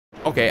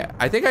Okay,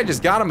 I think I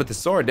just got him with the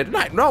sword, didn't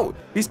I? No,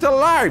 he's still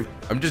alive.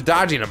 I'm just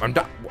dodging him.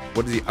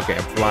 What is he? Okay,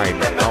 I'm flying.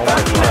 Oh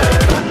my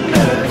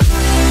God.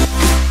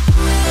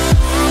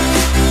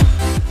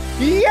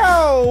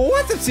 Yo,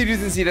 what's up,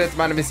 SeeDudes and SeeDanks?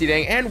 My name is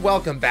SeeDeng, and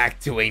welcome back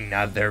to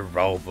another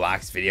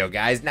Roblox video,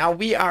 guys. Now,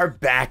 we are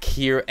back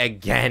here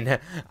again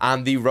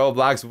on the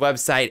Roblox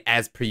website,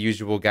 as per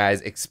usual, guys,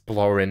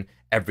 exploring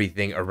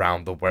everything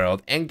around the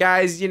world. And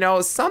guys, you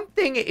know,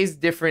 something is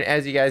different.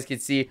 As you guys can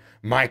see,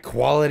 my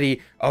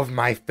quality of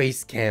my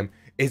face cam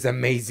is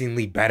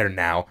amazingly better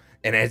now.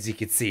 And as you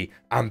can see,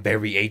 I'm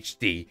very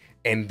HD.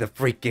 And the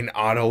freaking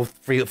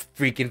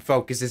freaking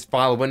focus is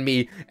following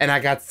me, and I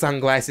got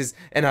sunglasses,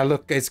 and I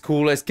look as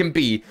cool as can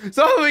be.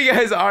 So I hope you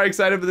guys are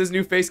excited for this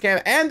new face cam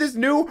and this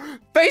new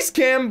face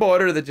cam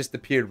border that just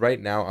appeared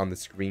right now on the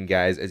screen,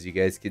 guys. As you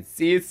guys can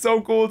see, it's so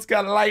cool. It's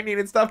got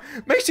lightning and stuff.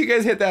 Make sure you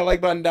guys hit that like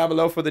button down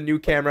below for the new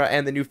camera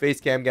and the new face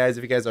cam, guys,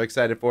 if you guys are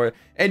excited for it.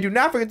 And do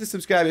not forget to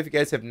subscribe if you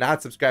guys have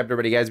not subscribed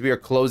already, guys. We are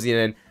closing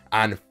in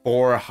on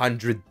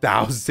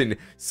 400,000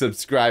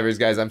 subscribers,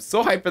 guys. I'm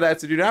so hyped for that,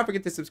 so do not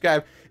forget to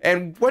subscribe.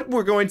 And what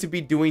we're going to be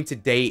doing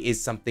today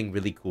is something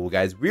really cool,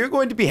 guys. We're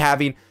going to be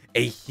having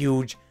a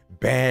huge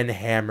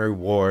banhammer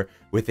war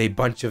with a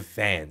bunch of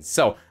fans.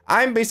 So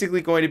I'm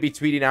basically going to be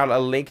tweeting out a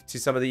link to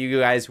some of you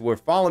guys who are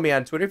following me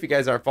on Twitter. If you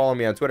guys aren't following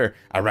me on Twitter,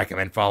 I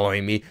recommend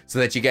following me so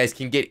that you guys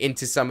can get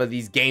into some of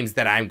these games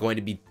that I'm going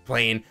to be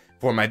playing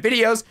for my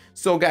videos.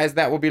 So guys,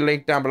 that will be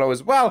linked down below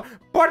as well.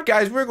 But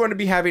guys, we're going to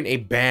be having a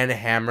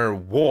banhammer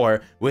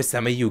war with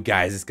some of you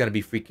guys. It's gonna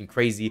be freaking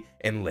crazy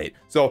and lit.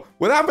 So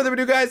without further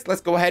ado, guys, let's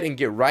go ahead and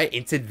get right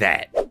into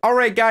that. All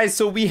right, guys,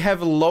 so we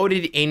have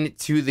loaded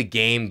into the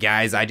game,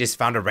 guys. I just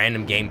found a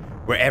random game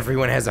where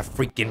everyone has a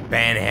freaking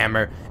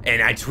banhammer,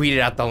 and I tweeted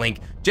out the link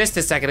just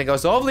a second ago,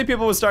 so hopefully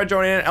people will start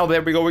joining in. Oh,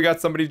 there we go. We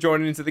got somebody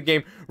joining into the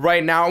game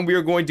right now, and we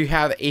are going to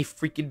have a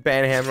freaking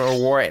banhammer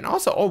war. And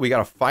also, oh, we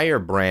got a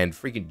firebrand,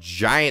 freaking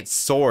giant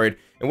sword.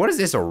 And what is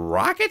this, a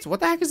rocket? What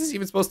the heck is this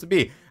even supposed to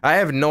be? I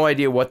have no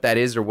idea what that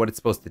is or what it's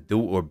supposed to do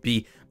or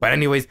be. But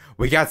anyways,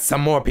 we got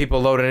some more people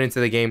loading into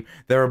the game.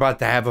 They're about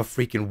to have a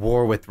freaking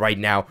war with right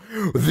now.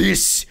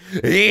 This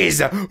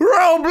is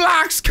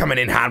Roblox coming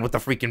in hot with the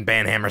freaking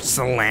banhammer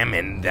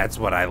slamming. That's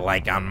what I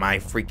like on my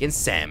freaking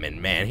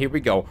salmon, man. Here we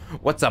go.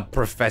 What's up,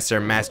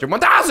 Professor Master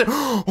 1000?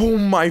 Oh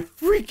my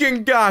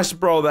freaking gosh,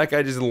 bro. That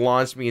guy just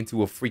launched me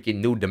into a freaking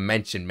new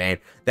dimension, man.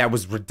 That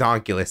was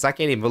redonkulous. I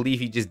can't even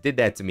believe he just did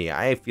that to me.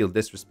 I feel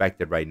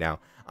disrespected right now.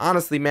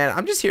 Honestly, man,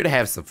 I'm just here to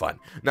have some fun.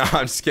 No,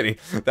 I'm just kidding.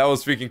 That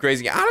was freaking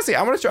crazy. Honestly,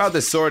 I want to try out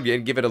this sword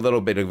and give it a little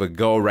bit of a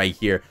go right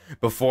here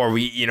before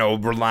we, you know,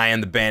 rely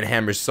on the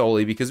banhammer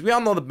solely, because we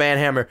all know the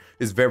banhammer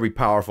is very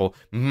powerful.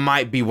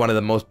 Might be one of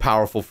the most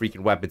powerful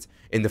freaking weapons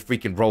in the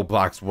freaking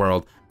Roblox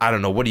world. I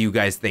don't know. What do you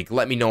guys think?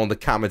 Let me know in the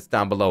comments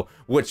down below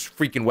which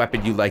freaking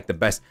weapon you like the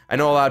best. I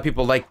know a lot of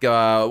people like,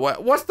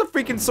 what's the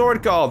freaking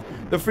sword called?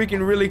 The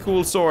freaking really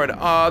cool sword.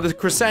 The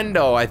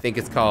Crescendo, I think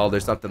it's called, or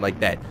something like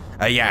that.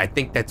 Yeah, I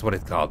think that's what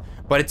it's called.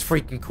 But it's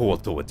freaking cool,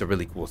 too. It's a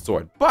really cool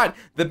sword. But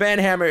the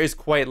banhammer is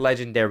quite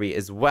legendary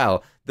as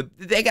well.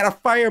 They got a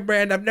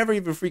firebrand. I've never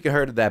even freaking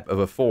heard of that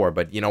before.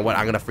 But you know what?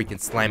 I'm going to freaking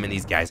slam in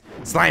these guys.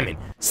 Slamming,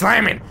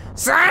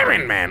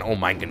 man. Oh,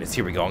 my goodness.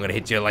 Here we go. I'm going to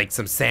hit you like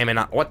some salmon.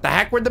 What the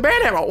heck? Where'd the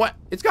banhammer? What?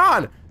 It's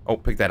gone. Oh,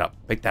 pick that up.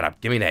 Pick that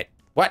up. Give me that.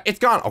 What? It's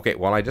gone. Okay,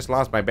 well, I just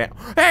lost my band.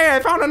 Hey, I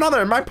found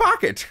another in my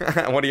pocket.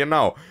 What do you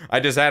know?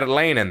 I just had it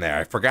laying in there.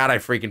 I forgot I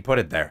freaking put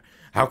it there.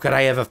 How could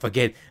I ever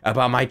forget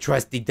about my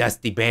trusty,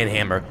 dusty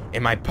banhammer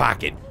in my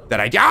pocket that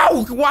I...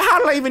 Oh, how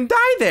did I even die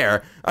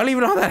there? I don't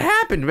even know how that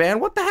happened,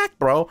 man. What the heck,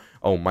 bro?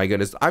 Oh, my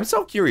goodness. I'm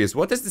so curious.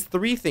 What does this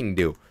 3 thing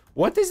do?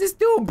 What does this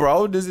do,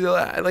 bro? Does it,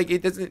 like,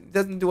 it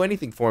doesn't do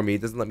anything for me.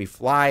 It doesn't let me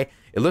fly.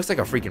 It looks like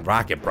a freaking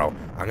rocket, bro.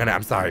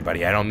 I'm sorry,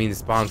 buddy. I don't mean to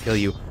spawn kill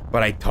you,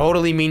 but I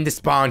totally mean to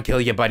spawn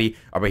kill you, buddy.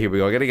 All right, here we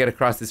go. I gotta get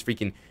across this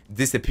freaking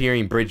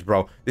disappearing bridge,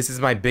 bro. This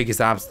is my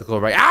biggest obstacle,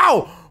 right?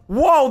 Ow!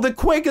 Whoa, the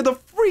quake of the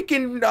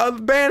freaking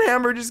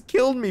banhammer just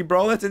killed me,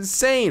 bro. That's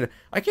insane.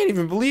 I can't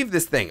even believe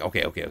this thing.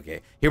 Okay.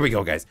 Here we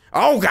go, guys.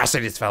 Oh, gosh, I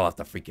just fell off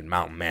the freaking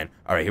mountain, man.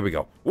 All right, here we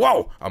go.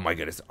 Whoa. Oh, my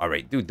goodness. All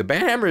right, dude, the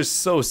banhammer is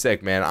so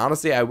sick, man.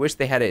 Honestly, I wish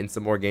they had it in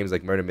some more games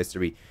like Murder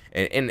Mystery.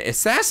 And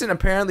Assassin,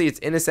 apparently, it's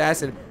in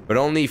Assassin, but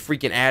only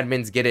freaking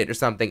admins get it or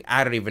something.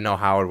 I don't even know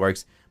how it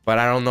works. But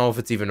I don't know if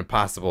it's even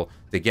possible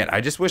to get. I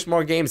just wish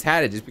more games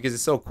had it just because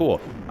it's so cool.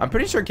 I'm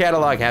pretty sure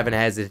Catalog Heaven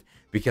has it,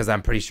 because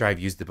I'm pretty sure I've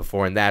used it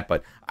before in that,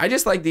 but I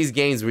just like these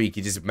games where you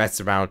can just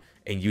mess around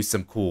and use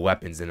some cool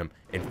weapons in them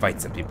and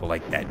fight some people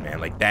like that, man,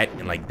 like that,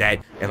 and like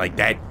that, and like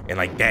that, and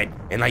like that,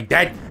 and like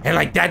that, and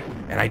like that,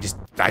 and I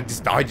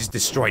just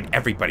destroyed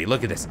everybody.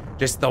 Look at this.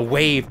 Just the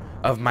wave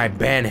of my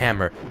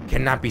banhammer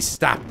cannot be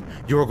stopped.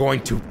 You're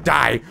going to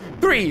die.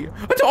 3, 2,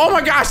 oh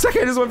my gosh, that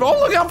guy just went, oh,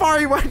 look how far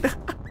he went.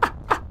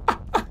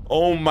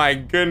 Oh my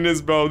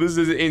goodness, bro. This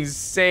is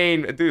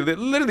insane. Dude,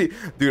 literally.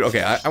 Dude,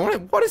 okay. I want to...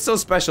 What is so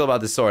special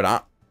about this sword?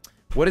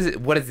 What is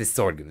it? What is this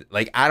sword?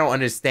 Like, I don't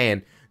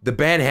understand. The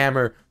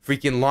banhammer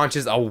freaking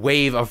launches a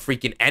wave of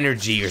freaking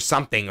energy or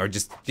something. Or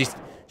just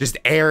just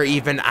air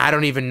even. I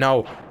don't even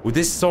know. With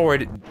this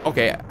sword,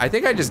 okay, I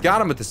think I just got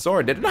him with the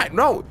sword, didn't I?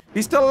 No,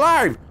 he's still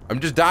alive.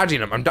 I'm just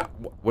dodging him.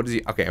 What is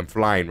he? Okay, I'm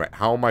flying, right?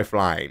 How am I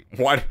flying?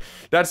 What?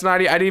 That's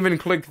not, I didn't even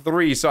click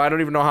 3, so I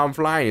don't even know how I'm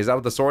flying. Is that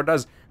what the sword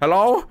does?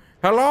 Hello?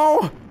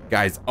 Hello?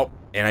 Guys, oh,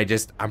 and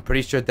I'm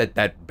pretty sure that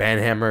that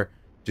banhammer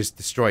just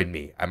destroyed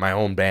me. My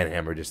own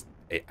banhammer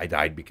I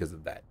died because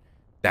of that.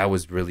 That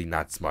was really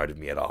not smart of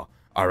me at all.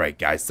 Alright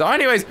guys, so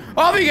anyways,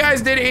 hope you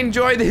guys did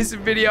enjoy this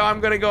video. I'm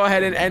gonna go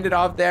ahead and end it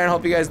off there, and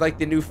hope you guys like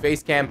the new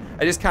face cam.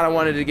 I just kind of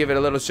wanted to give it a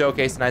little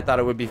showcase, and I thought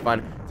it would be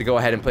fun to go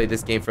ahead and play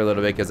this game for a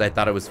little bit, because I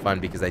thought it was fun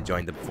because I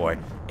joined it before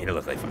and it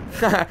looked like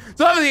fun.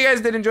 So hopefully you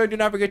guys did enjoy. Do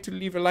not forget to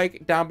leave a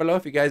like down below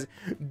if you guys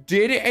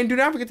did it, and do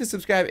not forget to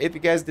subscribe if you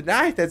guys did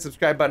not hit that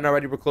subscribe button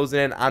already. We're closing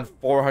in on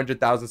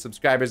 400,000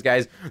 subscribers,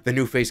 guys. The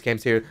new face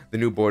cam's here, the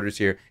new borders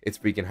here. It's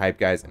freaking hype,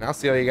 guys, and I'll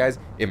see all you guys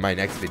in my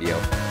next video.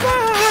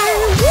 Bye!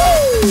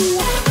 Woo!